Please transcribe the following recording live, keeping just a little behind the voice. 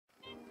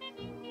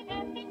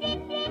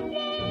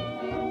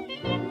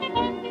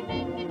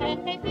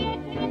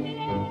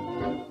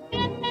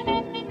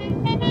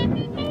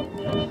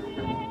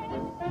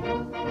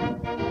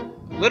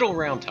Little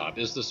Round Top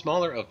is the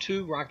smaller of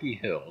two rocky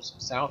hills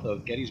south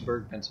of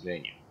Gettysburg,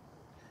 Pennsylvania.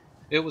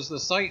 It was the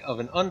site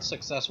of an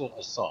unsuccessful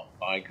assault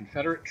by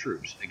Confederate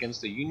troops against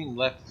the Union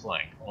left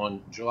flank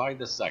on July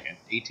 2nd,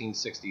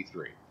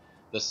 1863,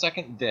 the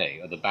second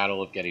day of the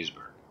Battle of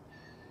Gettysburg.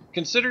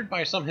 Considered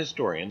by some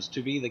historians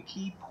to be the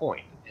key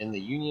point in the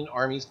Union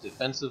Army's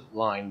defensive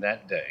line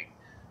that day,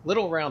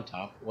 Little Round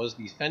Top was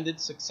defended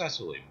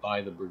successfully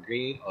by the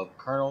brigade of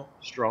Colonel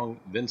Strong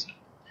Vincent.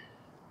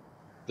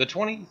 The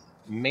 20th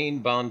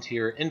Maine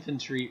Volunteer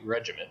Infantry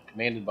Regiment,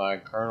 commanded by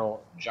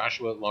Colonel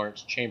Joshua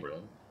Lawrence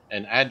Chamberlain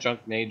and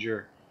Adjunct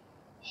Major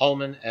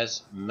Holman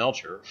S.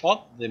 Melcher,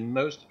 fought the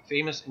most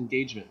famous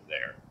engagement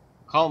there,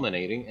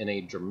 culminating in a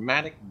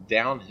dramatic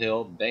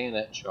downhill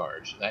bayonet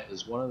charge that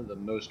is one of the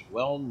most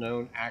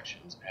well-known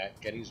actions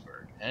at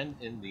Gettysburg and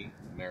in the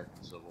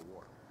American Civil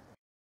War.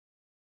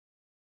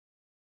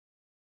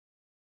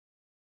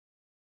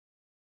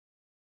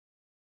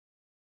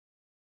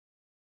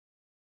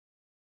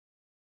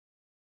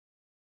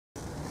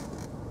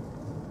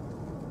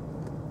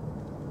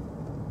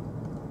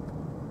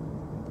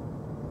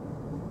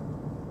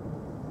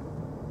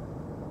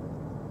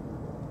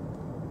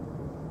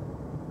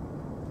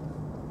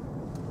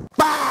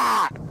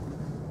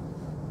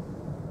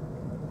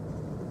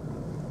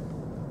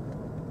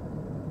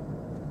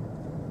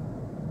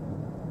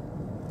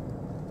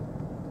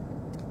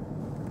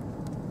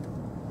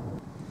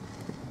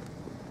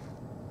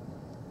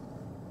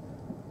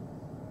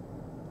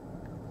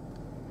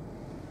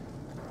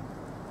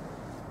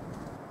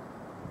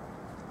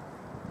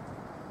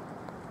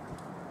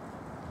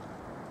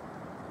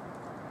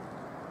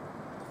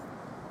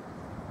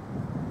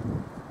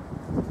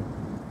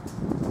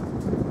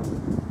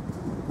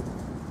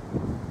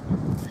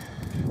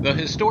 The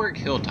historic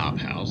Hilltop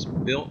house,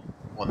 built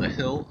on the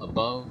hill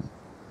above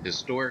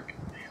historic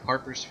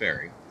Harpers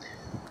Ferry,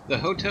 the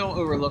hotel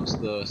overlooks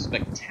the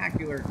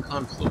spectacular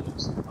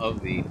confluence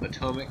of the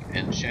Potomac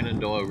and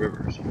Shenandoah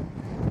rivers.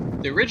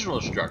 The original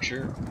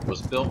structure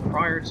was built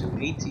prior to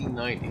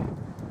 1890,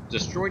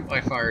 destroyed by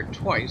fire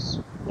twice,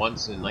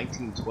 once in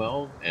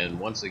 1912 and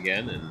once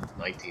again in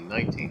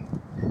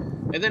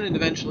 1919, and then it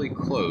eventually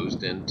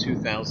closed in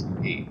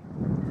 2008.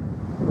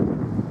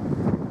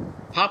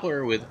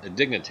 Popular with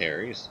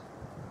dignitaries,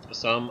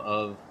 some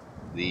of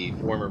the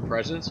former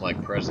presidents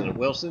like President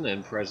Wilson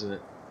and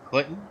President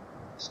Clinton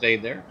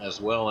stayed there,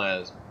 as well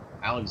as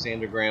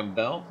Alexander Graham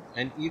Bell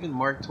and even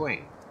Mark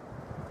Twain.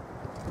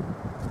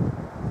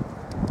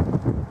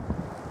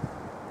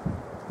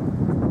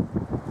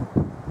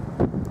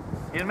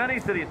 In many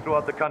cities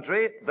throughout the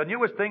country, the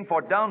newest thing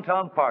for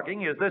downtown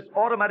parking is this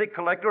automatic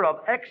collector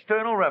of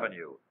external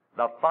revenue,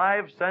 the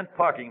 5-cent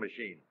parking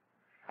machine.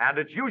 And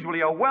it's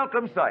usually a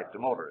welcome sight to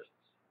motorists.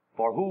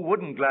 For who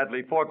wouldn't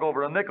gladly fork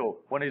over a nickel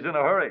when he's in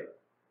a hurry?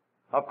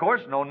 Of course,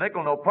 no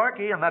nickel, no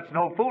parky, and that's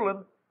no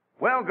fooling.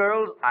 Well,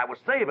 girls, I was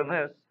saving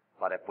this,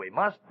 but if we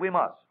must, we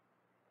must.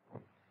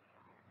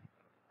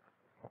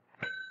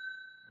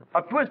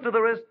 A twist of the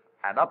wrist,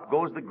 and up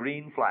goes the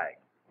green flag,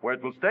 where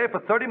it will stay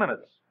for 30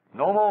 minutes.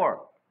 No more,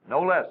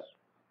 no less.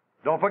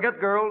 Don't forget,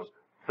 girls,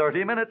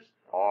 30 minutes,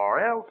 or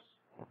else.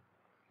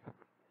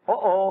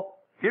 Uh-oh,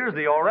 here's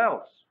the or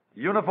else,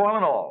 uniform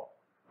and all.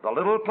 The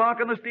little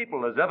clock in the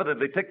steeple has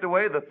evidently ticked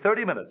away the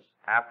 30 minutes,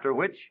 after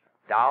which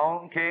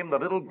down came the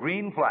little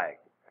green flag.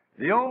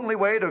 The only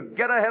way to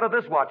get ahead of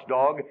this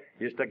watchdog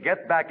is to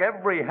get back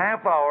every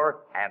half hour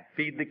and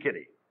feed the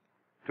kitty.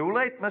 Too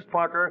late, Miss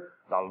Parker.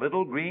 The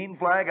little green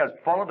flag has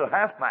fallen to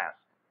half-mast.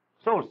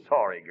 So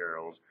sorry,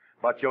 girls,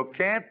 but you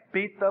can't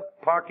beat the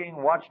parking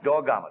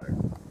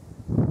watchdogometer.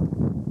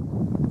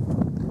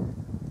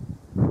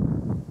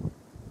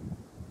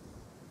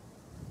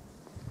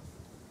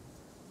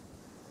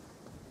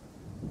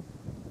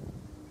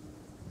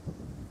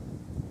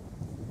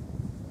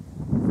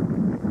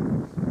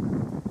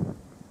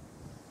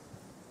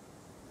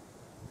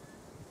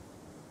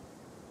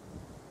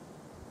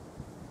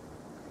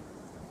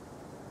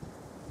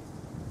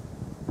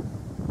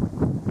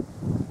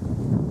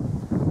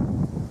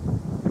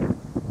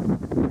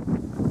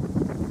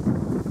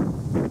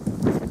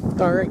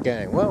 Alright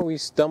gang, well we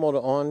stumbled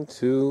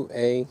onto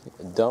a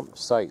dump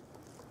site,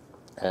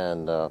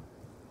 and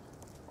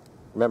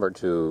remember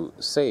to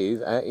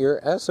save at your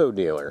Esso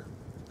dealer.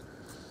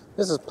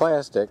 This is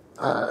plastic.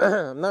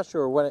 I'm not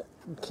sure when it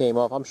came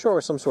off. I'm sure it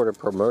was some sort of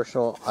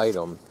promotional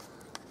item.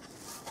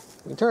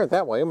 You turn it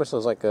that way, it almost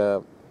looks like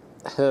a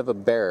head of a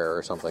bear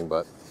or something,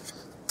 but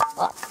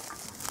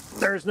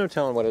there's no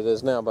telling what it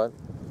is now, but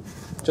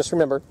just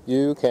remember,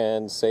 you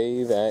can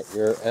save at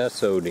your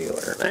Esso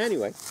dealer.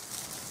 Anyway,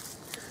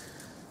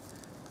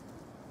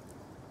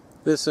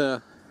 this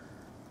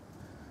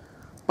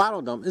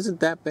bottle dump isn't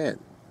that bad.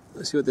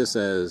 Let's see what this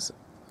says.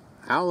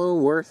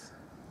 Allowworth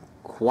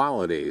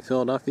Quality,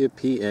 Philadelphia,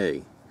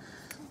 PA.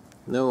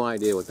 No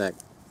idea what that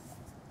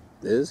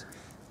is.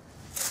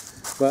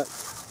 But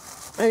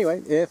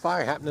anyway, if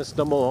I happen to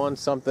stumble on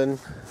something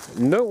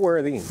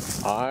noteworthy,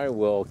 I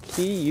will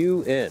key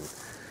you in.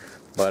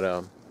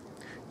 But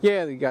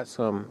Yeah, you got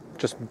some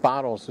just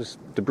bottles, just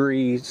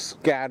debris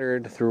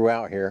scattered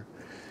throughout here.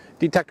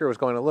 Detector was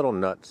going a little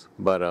nuts,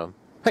 but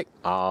hey,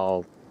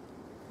 I'll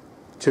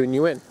tune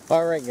you in.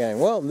 Alright gang,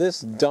 well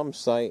this dump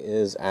site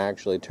is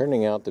actually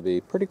turning out to be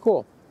pretty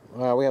cool.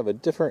 We have a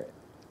different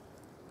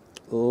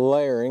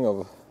layering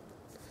of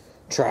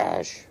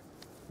trash.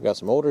 We got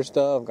some older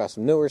stuff, got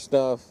some newer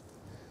stuff,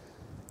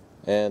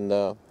 and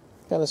got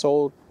this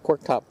old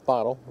cork top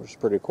bottle, which is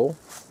pretty cool.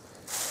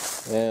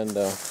 And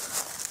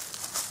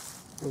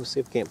let's see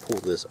if we can't pull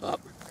this up.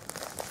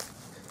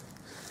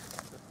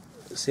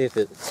 See if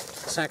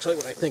it's actually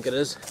what I think it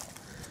is.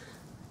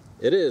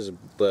 It is,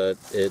 but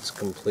it's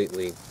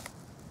completely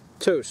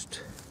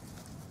toast.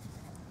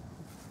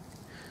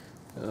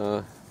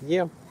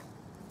 Yeah.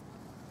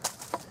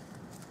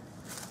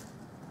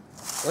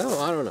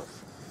 Well, I don't know.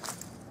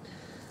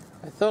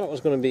 I thought it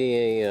was going to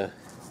be a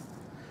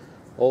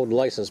old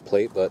license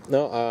plate, but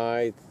no,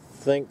 I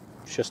think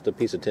it's just a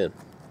piece of tin.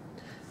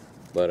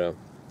 But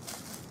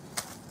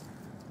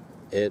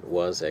it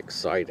was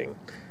exciting.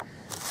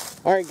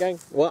 Alright gang,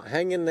 well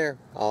hang in there,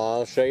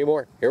 I'll show you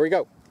more. Here we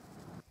go.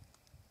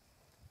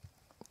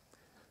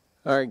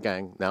 Alright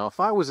gang, now if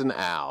I was an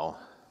owl,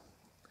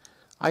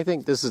 I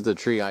think this is the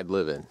tree I'd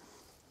live in.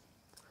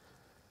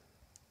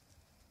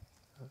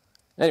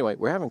 Anyway,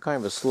 we're having kind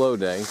of a slow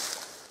day,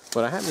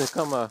 but I happened to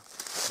come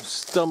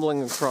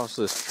stumbling across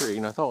this tree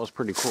and I thought it was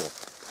pretty cool.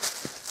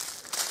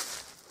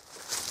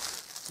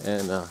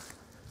 And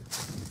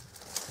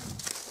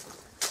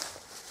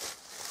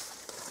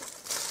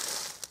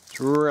it's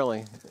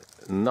really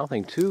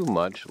nothing too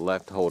much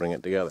left holding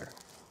it together.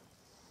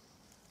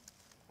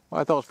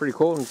 Well, I thought it was pretty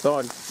cool and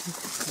thought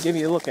I'd give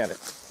you a look at it.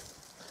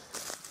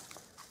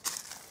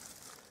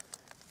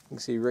 You can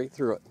see right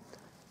through it.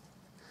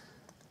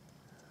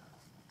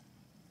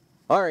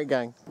 Alright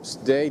gang,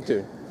 stay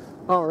tuned.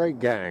 Alright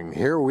gang,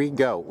 here we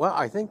go. Well,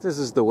 I think this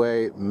is the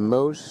way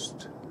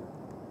most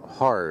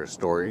horror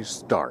stories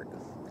start.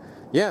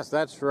 Yes,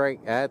 that's right,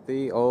 at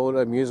the old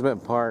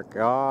amusement park.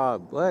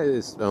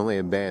 It's only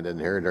abandoned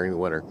here during the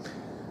winter.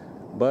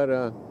 But,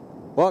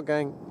 well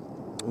gang,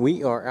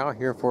 we are out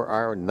here for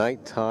our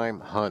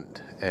nighttime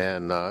hunt.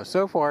 And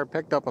so far,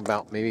 picked up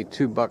about maybe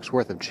 $2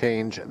 worth of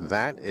change.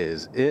 That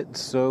is it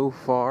so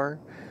far.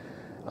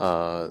 You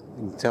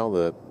can tell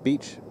the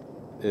beach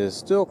is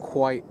still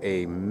quite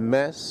a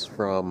mess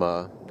from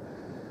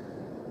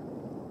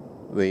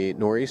the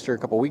nor'easter a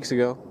couple weeks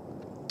ago.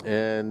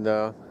 And,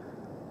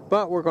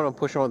 but we're going to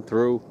push on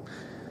through.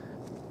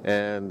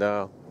 And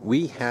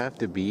we have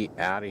to be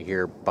out of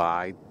here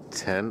by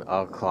 10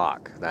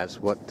 o'clock. That's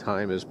what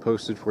time is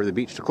posted for the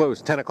beach to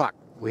close. 10 o'clock.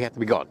 We have to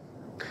be gone.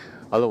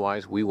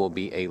 Otherwise, we will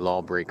be a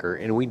lawbreaker,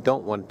 and we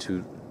don't want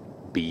to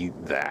be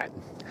that.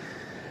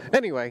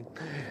 Anyway,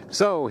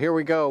 so here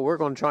we go. We're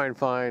going to try and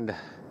find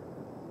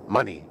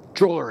money,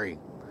 jewelry,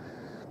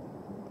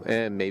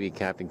 and maybe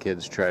Captain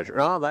Kidd's treasure.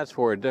 Oh, that's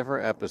for a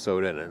different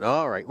episode, isn't it?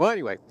 All right. Well,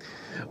 anyway.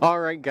 All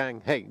right,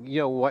 gang. Hey,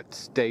 you know what?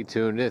 Stay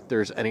tuned. If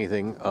there's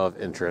anything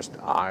of interest,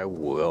 I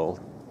will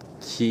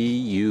key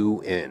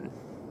you in.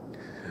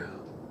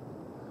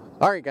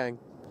 All right, gang.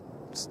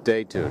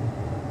 Stay tuned.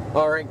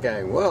 All right,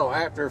 gang. Well,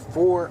 after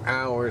 4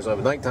 hours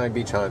of nighttime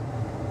beach hunt,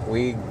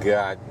 we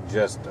got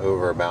just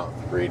over about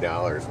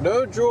 $3.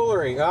 No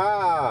jewelry.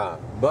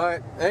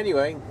 But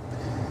anyway,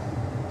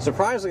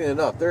 surprisingly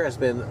enough, there has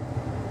been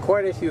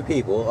quite a few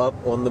people up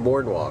on the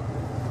boardwalk.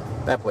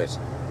 That place.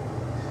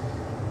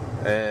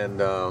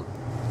 And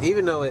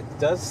even though it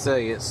does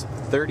say it's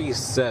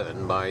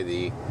 37 by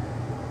the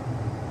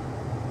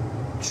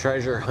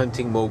treasure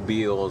hunting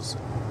mobile's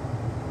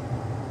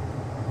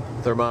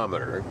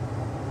thermometer,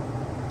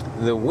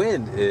 the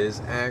wind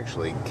is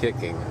actually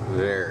kicking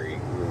very,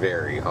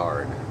 very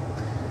hard.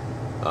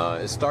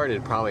 It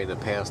started probably in the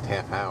past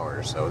half hour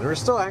or so.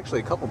 There's still actually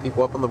a couple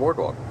people up on the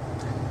boardwalk.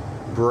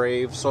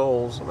 Brave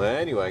souls.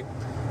 Anyway,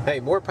 hey,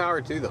 more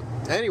power to them.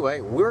 Anyway,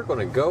 we're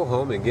going to go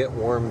home and get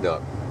warmed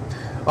up.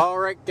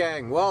 Alright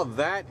gang, well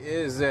that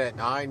is it.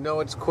 I know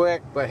it's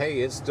quick, but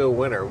hey, it's still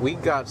winter. We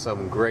got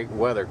some great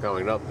weather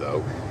coming up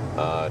though.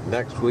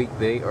 Next week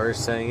they are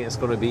saying it's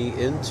going to be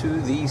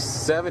into the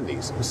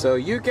 70s. So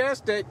you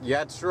guessed it,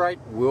 that's right,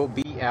 we'll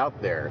be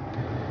out there.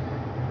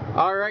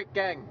 Alright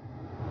gang,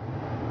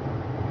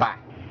 bye.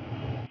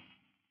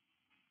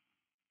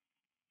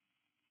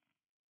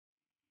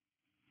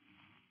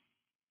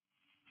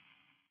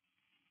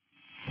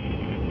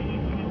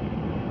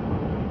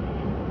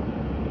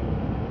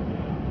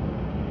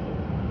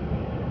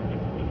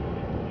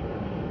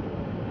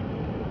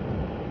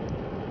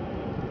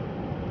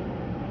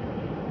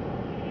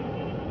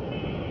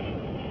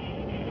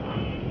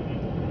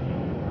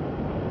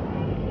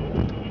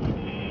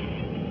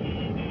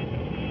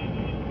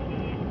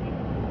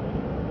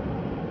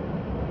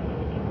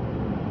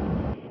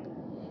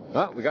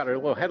 Oh, we got our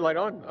little headlight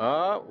on.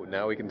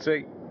 Now we can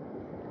see.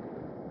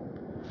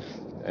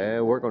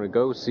 And we're going to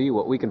go see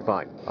what we can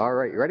find. All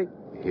right, you ready?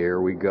 Here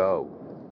we go.